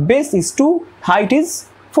 half base is 2, height is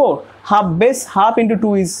 4, half base, half into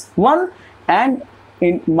 2 is 1, and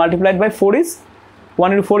multiplied by 4 is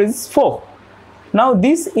 1 into 4 is 4. Now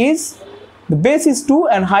this is, the base is 2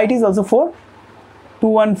 and height is also 4,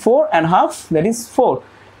 2 and 4 and half, that is 4.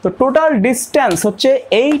 So total distance হচ্ছে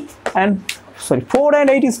 4 and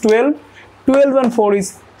 8 is 12, 12 and 4 is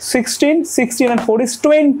 16, 16 and 4 is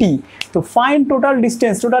 20. So find total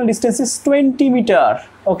distance is 20 meter.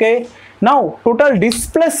 Okay, now total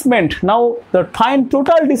displacement, now the find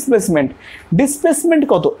total displacement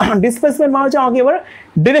কত, displacement মানে হচ্ছে আমাকে এবার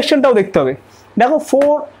ডিরেকশনটাও দেখতে হবে। দেখো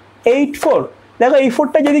 4 8 4, দেখো এই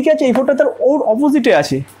 4টা যেদিকে আছে, এই 4টা তার ওর অপোজিটে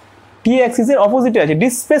আছে, টি অ্যাক্সিসের অপোজিটে আছে।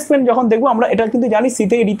 ডিসপ্লেসমেন্ট যখন দেখবো আমরা, এটা কিন্তু জানি সি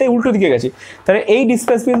থেকে ডিতে উল্টো দিকে গেছে, তাহলে এই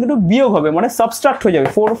ডিসপ্লেসমেন্ট দুটো বিয়োগ হবে, মানে সাবস্ট্রাক্ট হয়ে যাবে,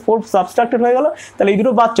 4 সাবস্ট্রাক্টেড হয়ে গেল, তাহলে এই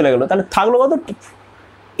দুটো বাদ চলে গেল, তাহলে থাকলো কত,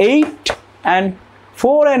 8 and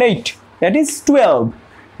 4 and 8, that is 12.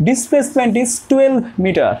 Displacement is 12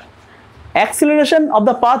 meter. Acceleration of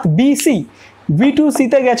the path BC, V2C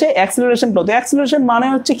তে গেছে, অ্যাক্সিলারেশন কত, অ্যাক্সিলারেশন মানে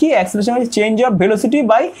হচ্ছে কি, অ্যাক্সিলারেশন হচ্ছে change of velocity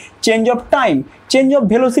by change of time. Change of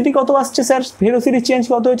velocity কত আসছে স্যার, ভেলোসিটি চেঞ্জ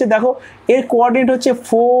কত হচ্ছে, দেখো এর কোঅর্ডিনেট হচ্ছে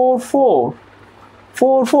 4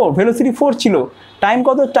 4, ভেলোসিটি 4 ছিল, টাইম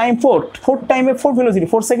কত, টাইম 4 টাইমে 4 ভেলোসিটি,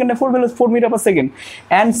 4 সেকেন্ডে 4 metre per second,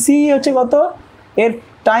 and C হচ্ছে কত, এর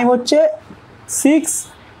টাইম হচ্ছে 6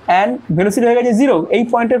 অ্যান্ড ভেলোসিটি হয়ে গেছে 0, এই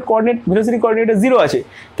পয়েন্টের কোঅর্ডিনেট, ভেলোসিটি কোঅর্ডিনেটে 0 আছে,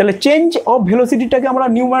 তাহলে চেঞ্জ অফ ভেলোসিটিটাকে আমরা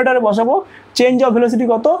নিউমারেটরে বসাবো। চেঞ্জ অফ ভেলোসিটি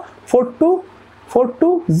কত, 4 to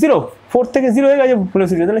 0, 4 থেকে 0 হয়ে গেছে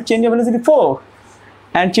ভেলোসিটি, তাহলে change of velocity 4,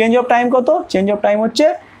 and change of time কত, চেঞ্জ অফ টাইম হচ্ছে,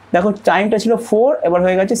 দেখো টাইমটা ছিল 4, এবার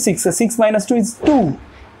হয়ে গেছে 6, 6 minus 2 is 2,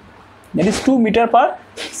 that is 2 metre per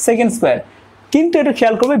second square. কিন্তু এটা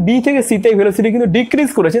খেয়াল করবে, বি থেকে সিতে ভেলোসিটি কিন্তু ডিক্রিজ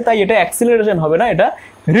করেছে, তাই এটা অ্যাক্সিলারেশন হবে না, এটা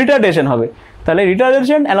রিটার্ডেশন হবে। তাহলে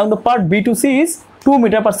retardation along the part B two C is 2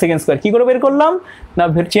 metre per second square. কী করে বের করলাম না,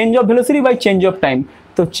 change of velocity by change of time.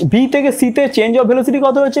 তো বি থেকে সিতে চেঞ্জ অফ ভেলোসিটি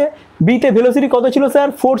কত হচ্ছে, বিতে ভেলোসিটি কত ছিল স্যার,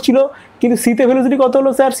 4 ছিল, কিন্তু সিতে ভেলোসিটি কত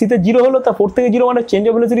হলো স্যার, সিতে 0 হলো, তা 4 থেকে 0 মানে change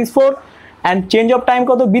of velocity is 4, and change of time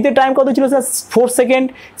কত, বিতে টাইম কত ছিল স্যার 4 সেকেন্ড,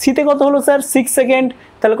 সিতে কত হলো স্যার 6 সেকেন্ড,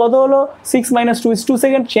 তাহলে কত হলো 6 minus 2 is 2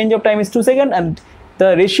 second, change of time is 2 second, and the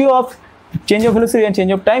ratio of change of velocity and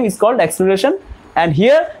change of time is called acceleration. And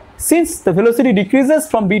here, since the velocity decreases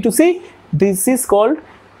from B to C, this is called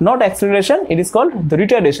not acceleration, it is called the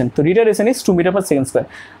retardation. So retardation is 2 meter per second square.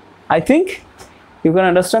 I think you can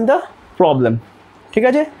understand the problem. ঠিক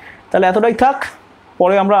আছে, তাহলে এতটাই থাক,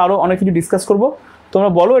 পরে আমরা আরো অনেক কিছু ডিসকাস করব। তোমরা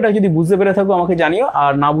বলো, এটা যদি বুঝতে পেরে থাকো আমাকে জানিও,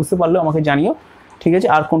 আর না বুঝতে পারলেও আমাকে জানিও, ঠিক আছে।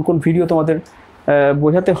 আর কোন কোন ভিডিও তোমাদের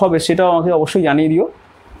বোঝাতে হবে সেটাও আমাকে অবশ্যই জানিয়ে দিও,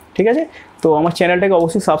 ঠিক আছে। তো আমার চ্যানেলটাকে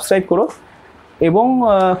অবশ্যই সাবস্ক্রাইব করো এবং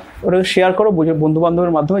ওটাকে শেয়ার করো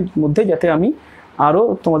বন্ধুবান্ধবের মধ্যে, যাতে আমি আরও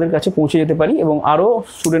তোমাদের কাছে পৌঁছে যেতে পারি এবং আরও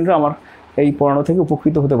স্টুডেন্টরা আমার এই পড়ানো থেকে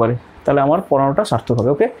উপকৃত হতে পারে, তাহলে আমার পড়ানোটা সার্থক হবে।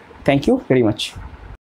 ওকে, থ্যাংক ইউ ভেরি মাচ।